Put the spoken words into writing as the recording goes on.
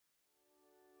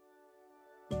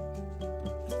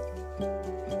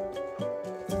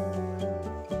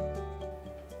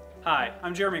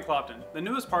I'm Jeremy Clopton, the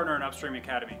newest partner in Upstream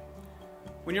Academy.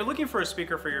 When you're looking for a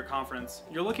speaker for your conference,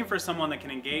 you're looking for someone that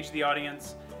can engage the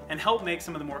audience and help make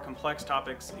some of the more complex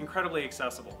topics incredibly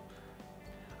accessible.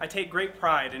 I take great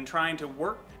pride in trying to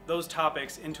work those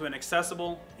topics into an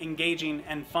accessible, engaging,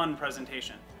 and fun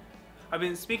presentation. I've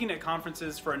been speaking at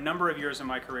conferences for a number of years in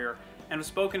my career and have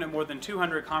spoken at more than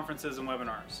 200 conferences and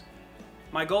webinars.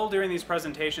 My goal during these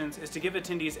presentations is to give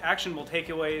attendees actionable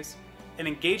takeaways, an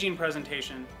engaging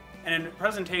presentation, and a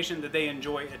presentation that they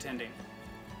enjoy attending.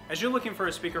 As you're looking for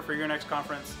a speaker for your next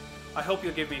conference, I hope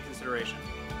you'll give me consideration.